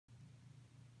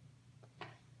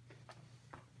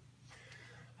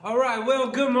All right,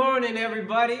 well, good morning,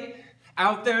 everybody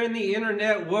out there in the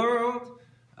internet world.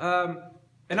 And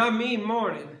I mean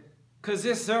morning, because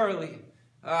it's early.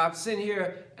 I'm sitting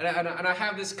here and I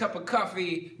have this cup of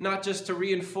coffee, not just to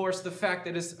reinforce the fact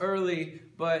that it's early,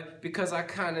 but because I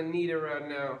kind of need it right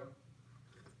now.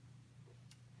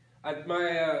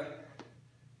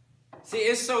 See,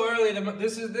 it's so early.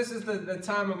 This is the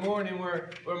time of morning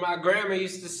where my grandma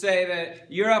used to say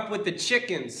that you're up with the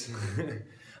chickens.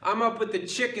 I'm up with the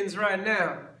chickens right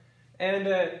now. And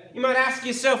you might ask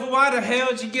yourself, well, why the hell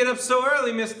did you get up so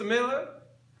early, Mr. Miller?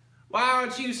 Why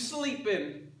aren't you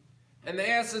sleeping? And the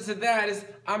answer to that is,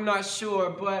 I'm not sure,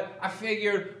 but I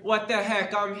figured, what the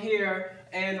heck, I'm here,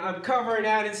 and I'm covering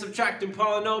adding, subtracting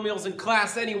polynomials in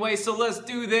class anyway, so let's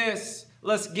do this.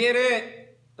 Let's get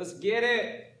it. Let's get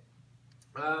it.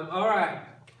 All right.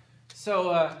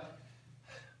 So,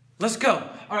 let's go.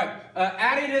 All right.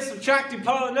 Adding and subtracting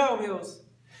polynomials.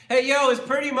 Hey, yo, it's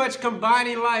pretty much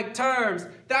combining like terms.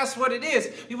 That's what it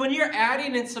is. When you're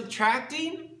adding and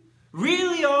subtracting,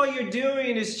 really all you're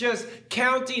doing is just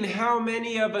counting how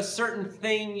many of a certain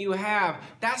thing you have.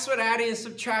 That's what adding and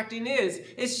subtracting is.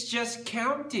 It's just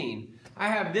counting. I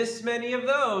have this many of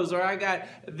those, or I got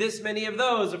this many of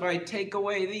those. If I take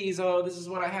away these, oh, this is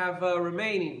what I have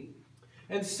remaining.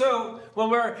 And so, when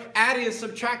we're adding and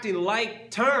subtracting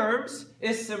like terms,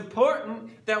 it's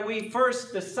important that we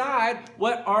first decide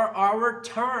what are our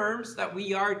terms that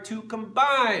we are to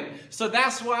combine. So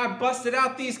that's why I busted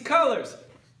out these colors.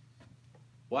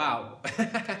 Wow.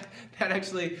 That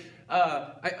actually,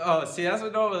 see, that's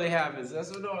what normally happens.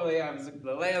 That's what normally happens.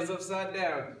 The layer's upside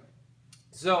down.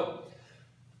 So,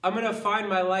 I'm going to find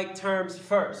my like terms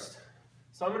first.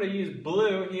 So I'm going to use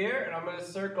blue here, and I'm going to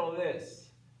circle this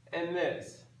and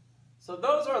this. So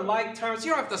those are like terms.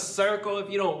 You don't have to circle if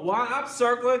you don't want. I'm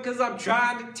circling because I'm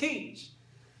trying to teach.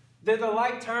 They're the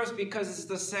like terms because it's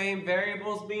the same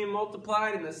variables being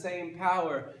multiplied in the same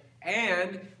power.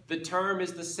 And the term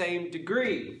is the same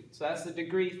degree. So that's the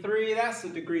degree 3, that's the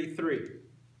degree 3.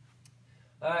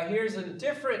 Here's a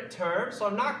different term. So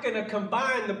I'm not going to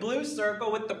combine the blue circle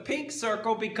with the pink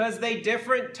circle because they're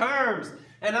different terms.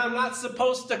 And I'm not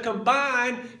supposed to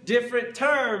combine different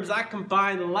terms. I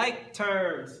combine like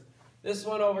terms. This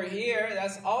one over here,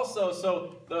 that's also,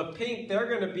 so the pink, they're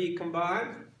going to be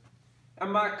combined.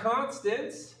 And my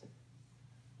constants,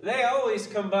 they always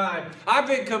combine. I've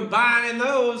been combining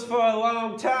those for a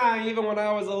long time, even when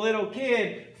I was a little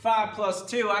kid. 5 plus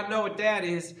 2, I know what that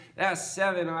is. That's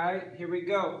 7, all right? Here we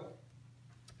go.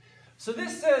 So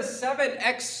this says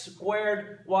 7x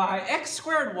squared y. X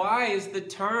squared y is the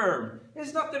term.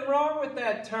 There's nothing wrong with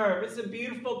that term. It's a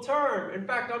beautiful term. In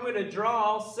fact, I'm going to draw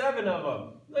all 7 of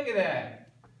them. Look at that.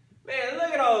 Man,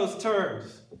 look at all those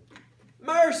terms.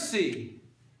 Mercy.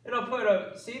 And I'll put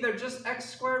a, see, they're just x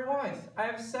squared y's. I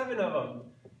have 7 of them.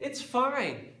 It's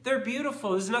fine. They're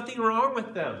beautiful. There's nothing wrong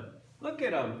with them. Look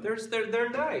at them. They're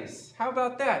nice. How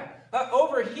about that?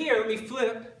 Over here, let me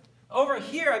flip. Over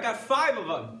here, I got 5 of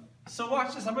them. So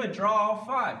watch this. I'm going to draw all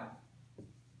 5.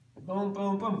 Boom,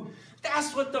 boom, boom.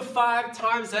 That's what the 5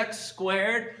 times x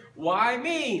squared y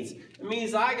means. It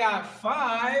means I got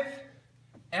 5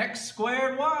 x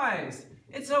squared y's.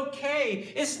 It's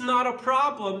okay. It's not a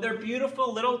problem. They're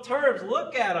beautiful little terms.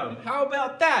 Look at them. How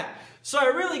about that? So I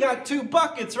really got 2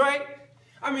 buckets, right?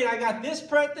 I mean, I got this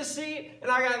parenthesis and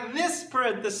I got this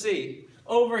parenthesis.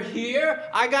 Over here,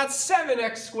 I got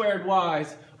 7x squared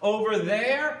y's. Over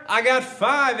there, I got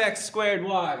 5x squared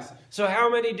y's. So how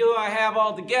many do I have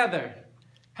all together?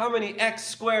 How many x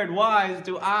squared y's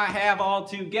do I have all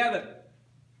together?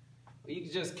 Well, you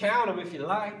can just count them if you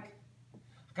like.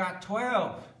 I got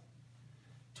 12.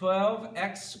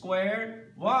 12x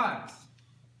squared y's.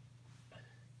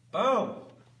 Boom.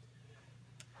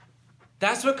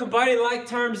 That's what combining like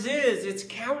terms is. It's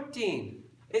counting.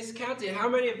 It's counting. How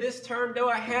many of this term do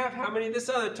I have? How many of this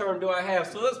other term do I have?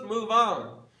 So let's move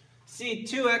on. See,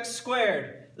 2x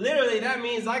squared. Literally, that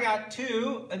means I got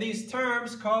 2 of these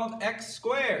terms called x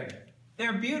squared.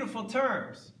 They're beautiful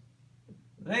terms.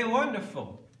 They're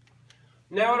wonderful.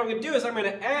 Now what I'm going to do is I'm going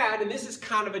to add, and this is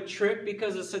kind of a trick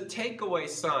because it's a takeaway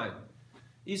sign.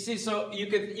 You see, so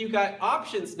you got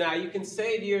options now. You can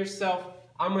say to yourself,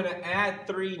 I'm going to add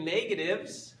 3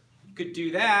 negatives. You could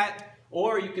do that.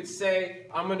 Or you could say,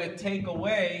 I'm going to take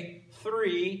away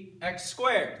 3 x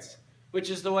squareds, which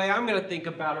is the way I'm going to think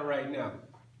about it right now.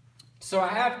 So I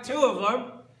have 2 of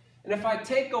them, and if I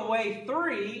take away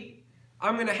 3,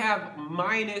 I'm going to have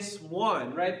minus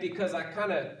 1, right? Because I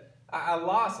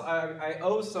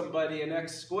owe somebody an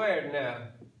x squared now.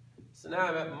 So now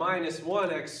I'm at minus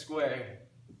 1x squared.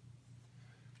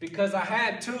 because I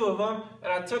had 2 of them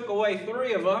and I took away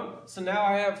 3 of them. So now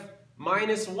I have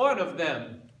 -1 of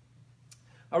them.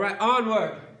 All right,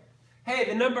 onward. Hey,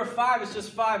 the number 5 is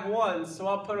just 5 ones, so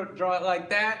I'll draw it like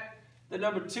that. The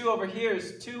number 2 over here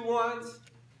is 2 ones.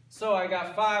 So I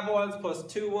got 5 ones plus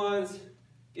 2 ones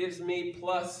gives me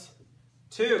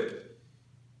 +2.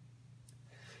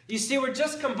 You see, we're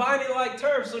just combining like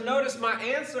terms. So notice my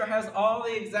answer has all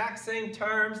the exact same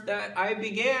terms that I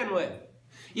began with.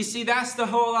 You see, that's the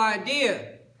whole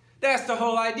idea. That's the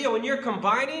whole idea. When you're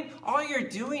combining, all you're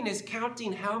doing is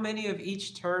counting how many of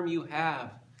each term you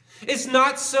have. It's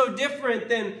not so different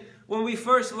than when we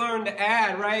first learned to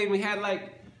add, right? And we had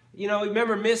like, you know,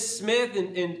 remember Miss Smith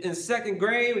in 2nd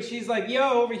grade when she's like,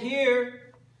 yo, over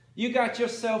here, you got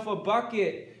yourself a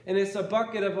bucket. And it's a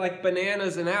bucket of like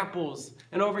bananas and apples.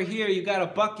 And over here, you got a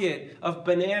bucket of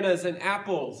bananas and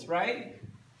apples, right?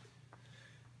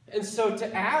 And so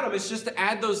to add them, it's just to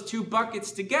add those 2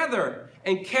 buckets together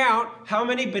and count how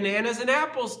many bananas and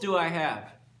apples do I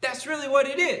have. That's really what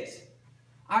it is.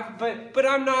 But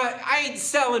I ain't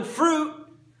selling fruit.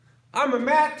 I'm a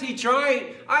math teacher.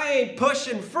 I ain't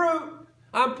pushing fruit.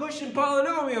 I'm pushing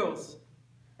polynomials.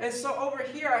 And so over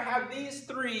here I have these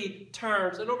 3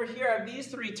 terms, and over here I have these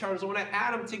 3 terms. And when I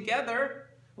add them together,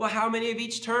 well, how many of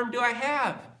each term do I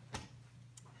have?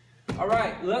 All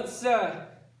right, let's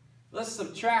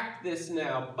subtract this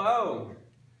now. Boom.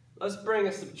 Let's bring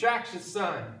a subtraction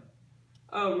sign.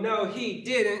 Oh, no, he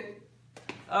didn't.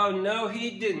 Oh, no,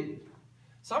 he didn't.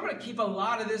 So I'm going to keep a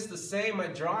lot of this the same. My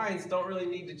drawings don't really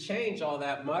need to change all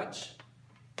that much.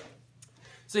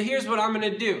 So here's what I'm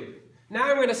going to do. Now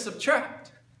I'm going to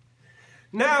subtract.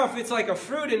 Now if it's like a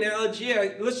fruit analogy,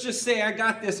 let's just say I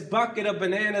got this bucket of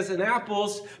bananas and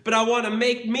apples, but I want to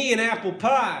make me an apple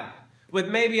pie with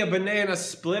maybe a banana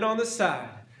split on the side.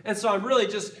 And so I'm really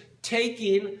just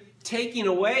taking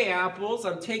away apples,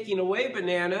 I'm taking away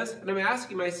bananas, and I'm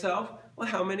asking myself, well,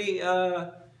 how many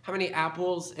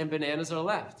apples and bananas are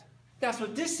left? That's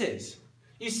what this is.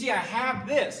 You see, I have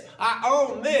this. I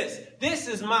own this. This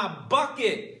is my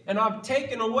bucket, and I'm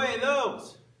taking away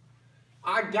those.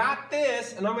 I got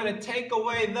this, and I'm going to take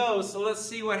away those, so let's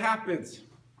see what happens.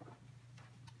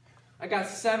 I got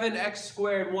 7x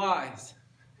squared y's.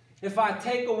 If I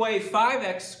take away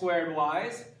 5x squared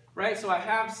y's, right, so I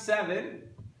have 7.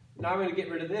 Now I'm going to get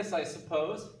rid of this, I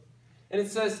suppose. And it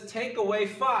says take away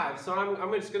 5. So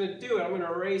I'm just going to do it. I'm going to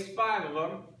erase 5 of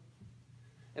them.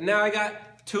 And now I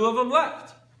got 2 of them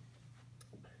left.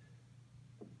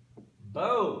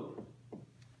 Boom.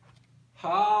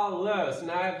 Hello. So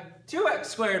now I have 2x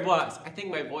squared y's. I think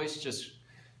my voice just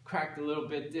cracked a little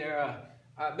bit there.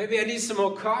 Maybe I need some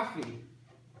more coffee.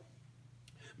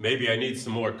 Maybe I need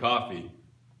some more coffee.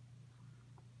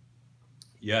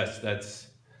 Yes, that's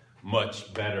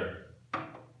much better.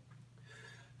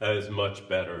 That is much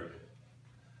better.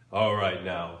 All right,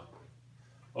 now.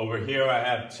 Over here I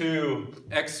have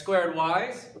 2x squared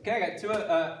y's. Okay, I got 2,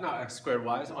 not x squared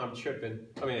y's. Oh, I'm tripping.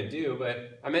 I mean, I do,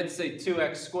 but I meant to say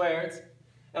 2x squared.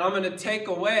 And I'm going to take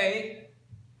away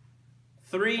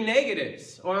 3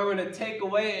 negatives. Or I'm going to take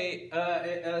away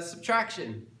a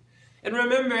subtraction. And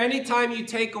remember, anytime you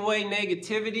take away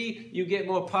negativity, you get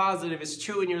more positive. It's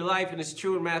true in your life and it's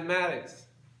true in mathematics.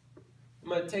 I'm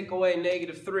going to take away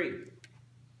 -3.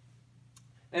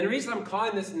 And the reason I'm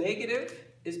calling this negative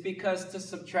is because to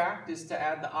subtract is to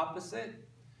add the opposite.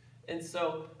 And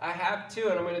so I have 2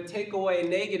 and I'm going to take away a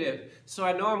negative. So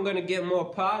I know I'm going to get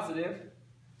more positive.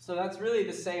 So that's really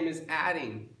the same as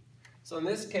adding. So in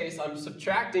this case, I'm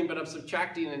subtracting, but I'm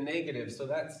subtracting a negative. So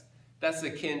that's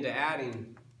akin to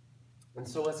adding. And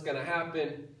so what's going to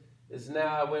happen is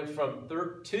now I went from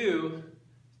 2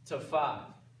 to 5.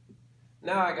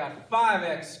 Now I got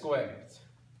 5x squared.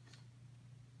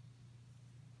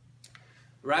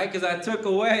 Right? Because I took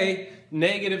away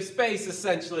negative space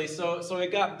essentially. So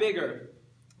it got bigger.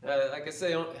 Like I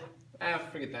say,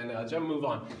 forget that now. Just move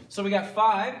on. So we got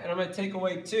 5, and I'm going to take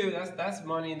away 2. That's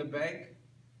money in the bank.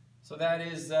 So that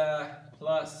is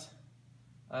plus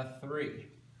 3.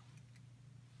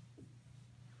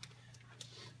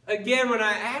 Again, when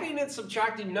I'm adding and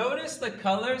subtracting, notice the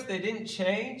colors, they didn't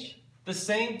change. The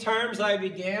same terms I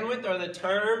began with are the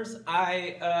terms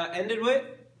I ended with.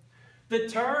 The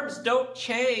terms don't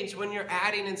change when you're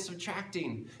adding and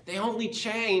subtracting. They only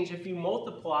change if you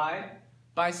multiply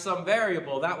by some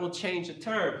variable. That will change a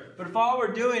term. But if all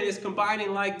we're doing is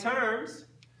combining like terms,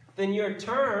 then your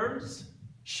terms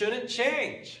shouldn't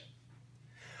change.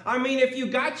 I mean, if you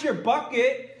got your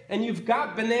bucket and you've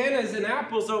got bananas and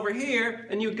apples over here,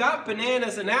 and you've got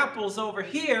bananas and apples over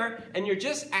here, and you're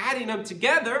just adding them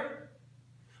together,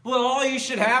 well, all you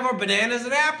should have are bananas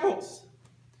and apples.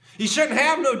 You shouldn't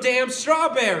have no damn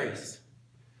strawberries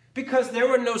because there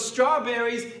were no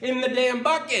strawberries in the damn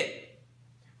bucket.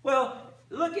 Well,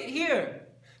 look at here.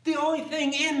 The only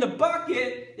thing in the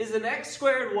bucket is an x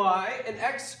squared y, an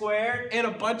x squared, and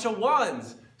a bunch of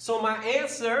 1s. So my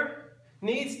answer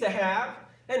needs to have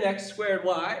an x squared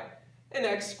y, an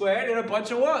x squared, and a bunch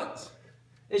of 1s.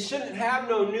 It shouldn't have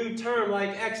no new term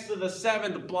like x to the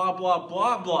 7th, blah, blah,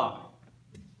 blah, blah.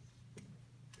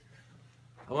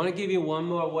 I want to give you one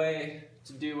more way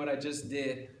to do what I just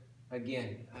did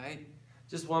again, all right?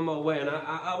 Just one more way, and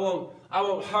I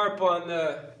won't harp on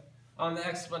the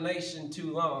explanation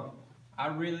too long. I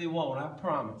really won't, I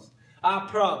promise. I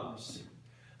promise.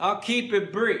 I'll keep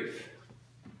it brief.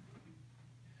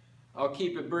 I'll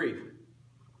keep it brief.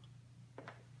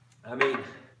 I mean,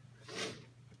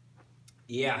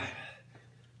 yeah,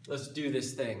 let's do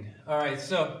this thing. All right,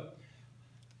 so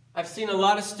I've seen a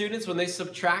lot of students, when they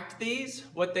subtract these,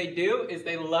 what they do is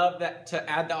they love that to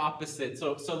add the opposite.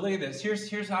 So look at this.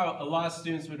 Here's how a lot of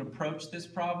students would approach this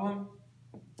problem.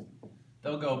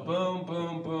 They'll go boom,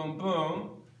 boom, boom,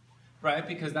 boom, right?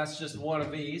 Because that's just one of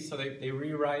these, so they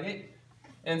rewrite it.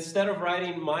 Instead of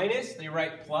writing minus, they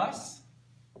write plus.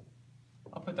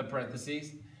 I'll put the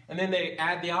parentheses. And then they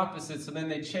add the opposite, so then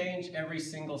they change every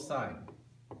single sign.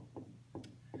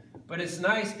 But it's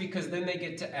nice because then they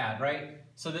get to add, right?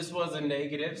 So this was a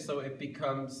negative, so it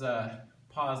becomes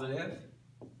positive.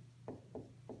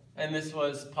 And this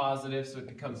was positive, so it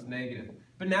becomes negative.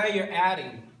 But now you're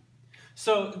adding.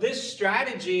 So this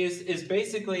strategy is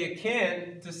basically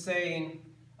akin to saying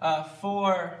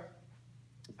 4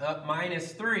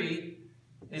 minus 3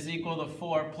 is equal to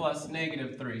 4 plus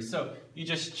negative 3. So you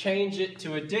just change it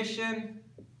to addition,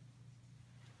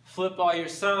 flip all your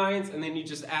signs, and then you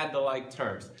just add the like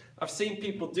terms. I've seen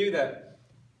people do that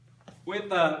with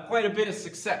quite a bit of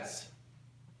success.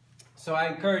 So I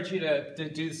encourage you to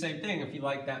do the same thing if you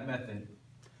like that method.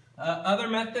 Other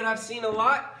method I've seen a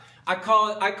lot, I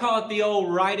call it the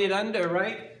old write it under,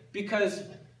 right? Because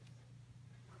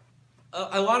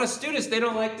a lot of students, they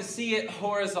don't like to see it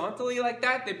horizontally like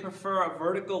that. They prefer a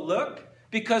vertical look.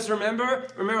 Because remember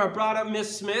I brought up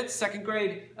Miss Smith, 2nd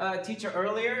grade teacher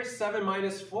earlier, 7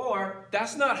 minus 4.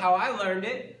 That's not how I learned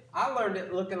it. I learned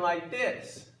it looking like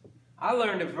this. I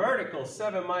learned it vertical,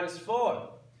 7 minus 4.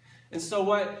 And so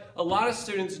what a lot of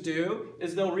students do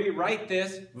is they'll rewrite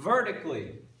this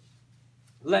vertically.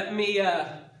 Let me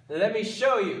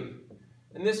show you.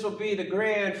 And this will be the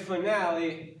grand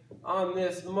finale on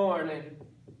this morning.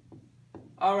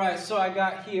 All right, so I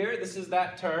got here, this is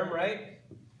that term, right?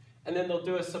 And then they'll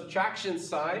do a subtraction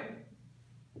sign,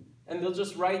 and they'll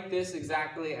just write this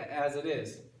exactly as it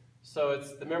is. So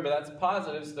remember, that's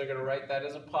positive, so they're going to write that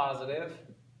as a positive.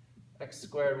 X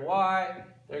squared y,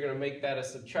 they're going to make that a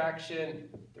subtraction,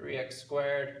 3x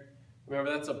squared. Remember,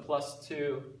 that's a plus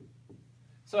 2.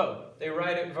 So they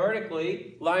write it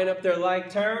vertically, line up their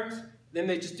like terms, then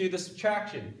they just do the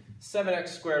subtraction. 7x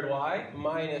squared y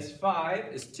minus 5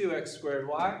 is 2x squared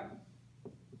y.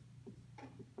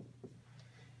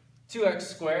 2x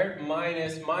squared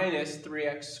minus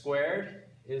 3x squared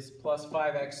is plus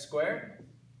 5x squared.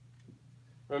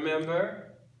 Remember,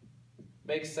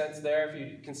 makes sense there if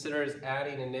you consider it as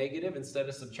adding a negative instead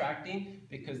of subtracting,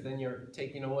 because then you're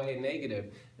taking away a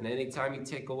negative. And anytime you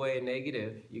take away a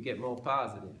negative, you get more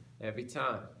positive. Every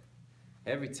time.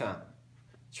 Every time.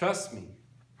 Trust me.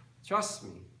 Trust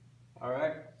me. All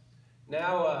right?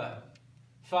 Now,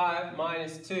 5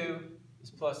 minus 2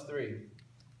 is plus 3.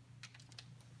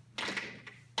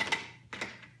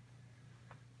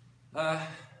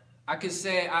 I could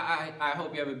say I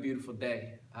hope you have a beautiful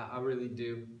day. I really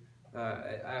do.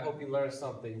 I hope you learned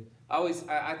something.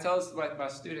 I tell this to my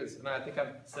students, and I think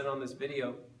I've said on this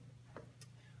video,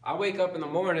 I wake up in the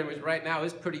morning, which right now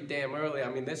is pretty damn early. I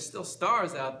mean, there's still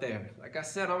stars out there. Like I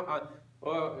said,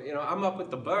 I'm up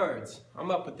with the birds. I'm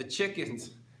up with the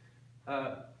chickens.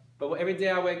 But every day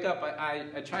I wake up,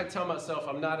 I try to tell myself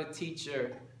I'm not a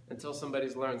teacher until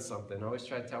somebody's learned something. I always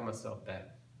try to tell myself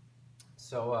that.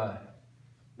 So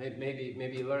maybe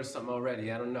you learned something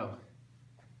already. I don't know.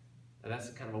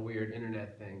 That's kind of a weird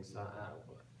internet thing. So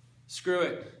screw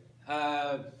it.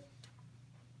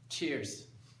 Cheers.